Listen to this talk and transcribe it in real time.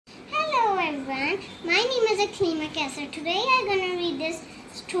everyone. My name is Aqleema Qaisar. Today I'm going to read this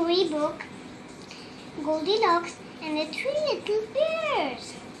storybook, Goldilocks and the Three Little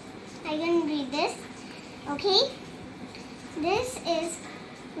Bears. I'm going to read this. Okay? This is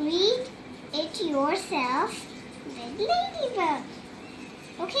Read It Yourself with Ladybug.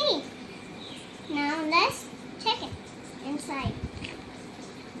 Okay. Now let's check it inside.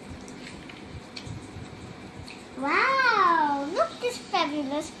 Wow, look this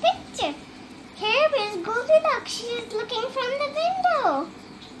fabulous picture. Here is Goldilocks. She is looking from the window.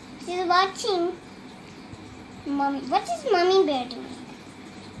 She's watching Mommy. What is Mommy Bear doing?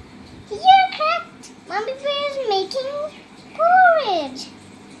 You're correct. Mommy Bear is making porridge.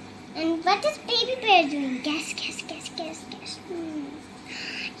 And what is Baby Bear doing? Guess.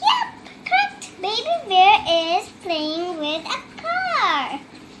 Yep, correct. Baby Bear is playing with a car.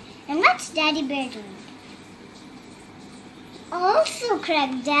 And what's Daddy Bear doing? Also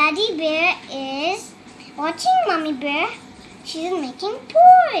correct. Daddy Bear is watching Mommy Bear. She's making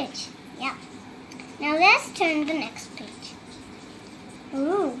porridge. Yeah. Now let's turn the next page.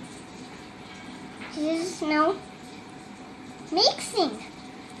 Ooh. She's now mixing.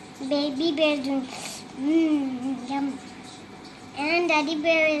 Baby Bear doing yum. And Daddy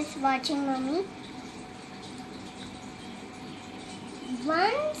Bear is watching Mommy.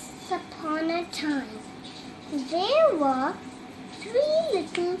 Once upon a time, there were 3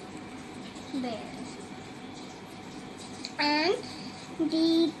 little bears, and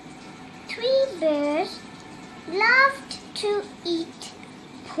the 3 bears loved to eat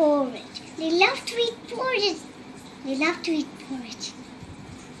porridge. They loved to eat porridge.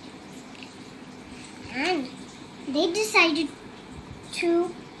 And they decided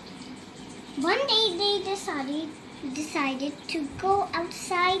to, one day they decided to go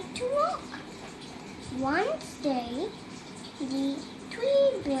outside to walk. One day, the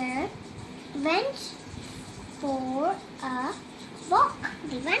 3 bears went for a walk.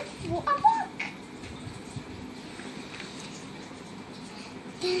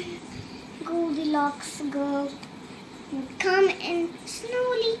 Then Goldilocks girl would come in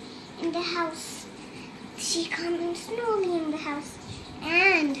slowly in the house. She come in slowly in the house,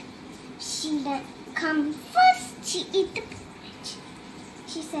 and she then come first. She eat the porridge.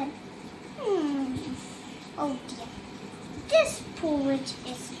 She said, oh dear, this porridge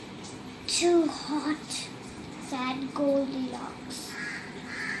is too hot, said Goldilocks.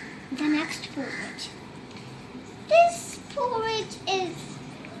 The next porridge. This porridge is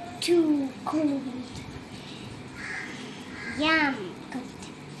too cold. Yum, good.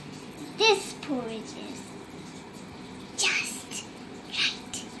 This porridge is just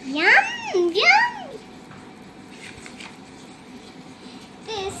right. Yum.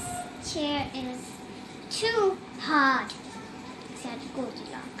 This chair is too hard, said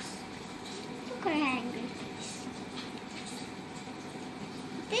Goldilocks. Look at her angry face.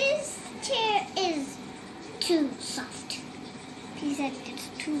 This chair is too soft. He said it's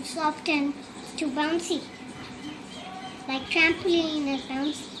too soft and too bouncy. Like trampoline is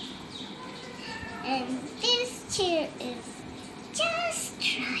bouncy. And this chair is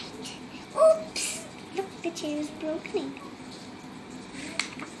just right. Oops! Look, the chair is broken.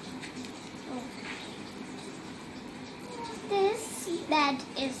 This bed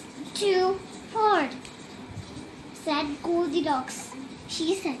is too hard, said Goldilocks.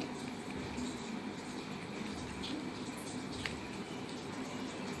 She said,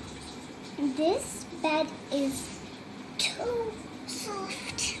 this bed is too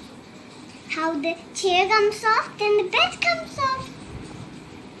soft. How the chair comes soft and the bed comes soft.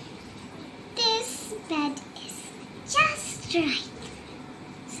 This bed is just right,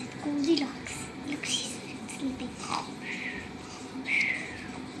 said Goldilocks. Look, she's sleeping.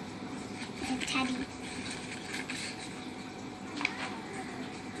 The teddy.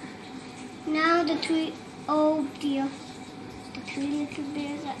 Now oh dear, the 3 little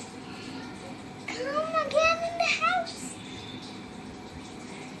bears are come again in the house.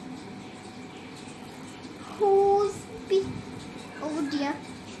 Oh dear,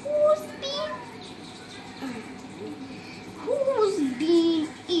 who's been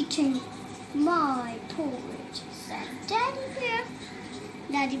eating my porridge, said Daddy Bear.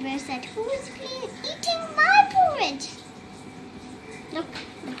 Daddy Bear said, who's been eating my porridge? Look,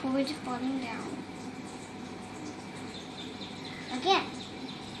 the porridge is falling down. Again.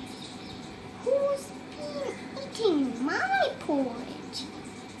 Who's been eating my porridge?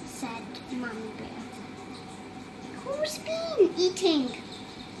 Said Mommy Bear. Who's been eating?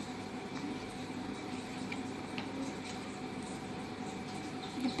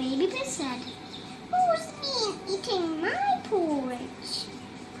 The Baby Bear said, who's been eating my porridge?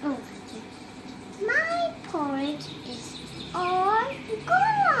 Oh,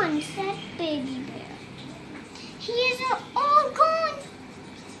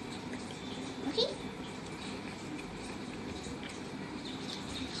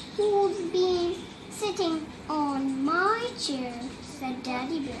 Who's been sitting on my chair? Said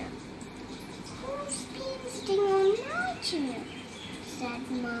Daddy Bear. Who's been sitting on my chair?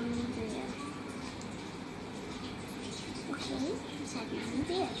 Said Mommy Bear. Okay, said Mommy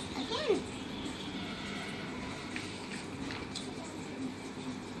Bear again.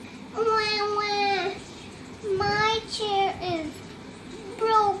 Wah, wah. My chair is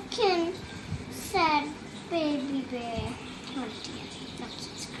broken, said Baby Bear. Oh dear, look,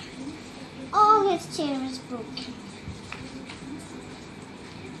 he's crying. All his chair is broken.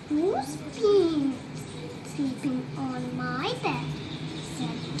 Who's been sleeping on my bed?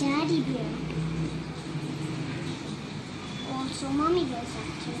 Said Daddy Bear. Also, Mommy Bear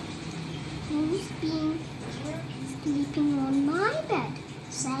said too. Who's been sleeping on my bed?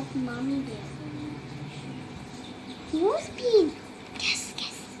 Said Mommy Bear. Who's been? Guess,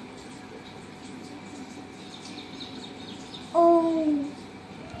 guess. Oh,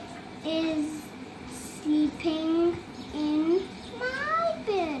 is sleeping in my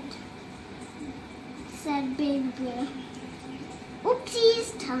bed, said Baby Bear.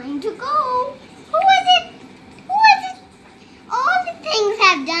 Oopsies, time to go. Who was it? Who was it? All the things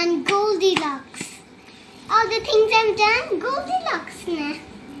have done Goldilocks. All the things I've done Goldilocks now.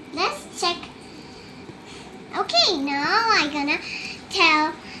 Let's check. Okay, now I'm gonna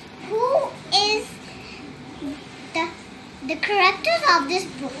tell who is the characters of this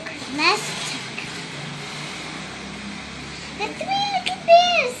book. Let's check. The three little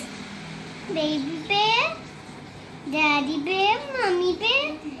bears. Baby Bear, Daddy Bear, Mommy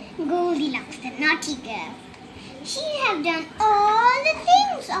Bear, Goldilocks, the naughty girl. She have done all the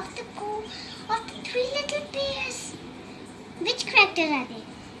things of the three little bears. Which characters are they?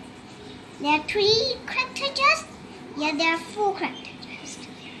 There are three characters just? Yeah, there are four characters.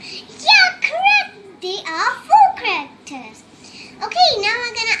 Yeah, correct. They are four characters. Okay, now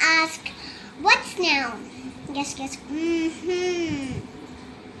I'm gonna ask, what's noun? Guess, guess. You're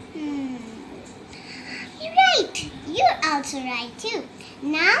right. You're also right too.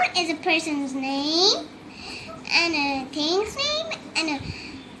 Noun is a person's name, and a thing's name, and an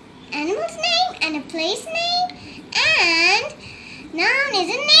animal's name, and a place name, and noun is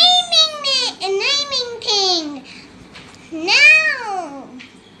a naming thing. Now,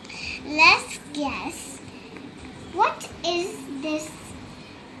 let's guess. What is this?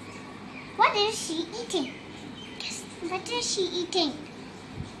 What is she eating? Guess. What is she eating?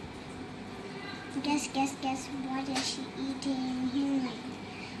 Guess, guess, guess. What is she eating?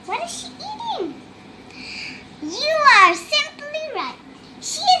 What is she eating? You are simply right.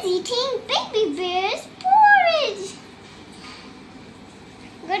 She is eating Baby Bear's porridge.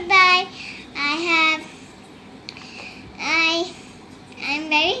 Goodbye. I'm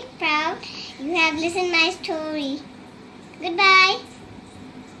very proud you have listened my story. Goodbye.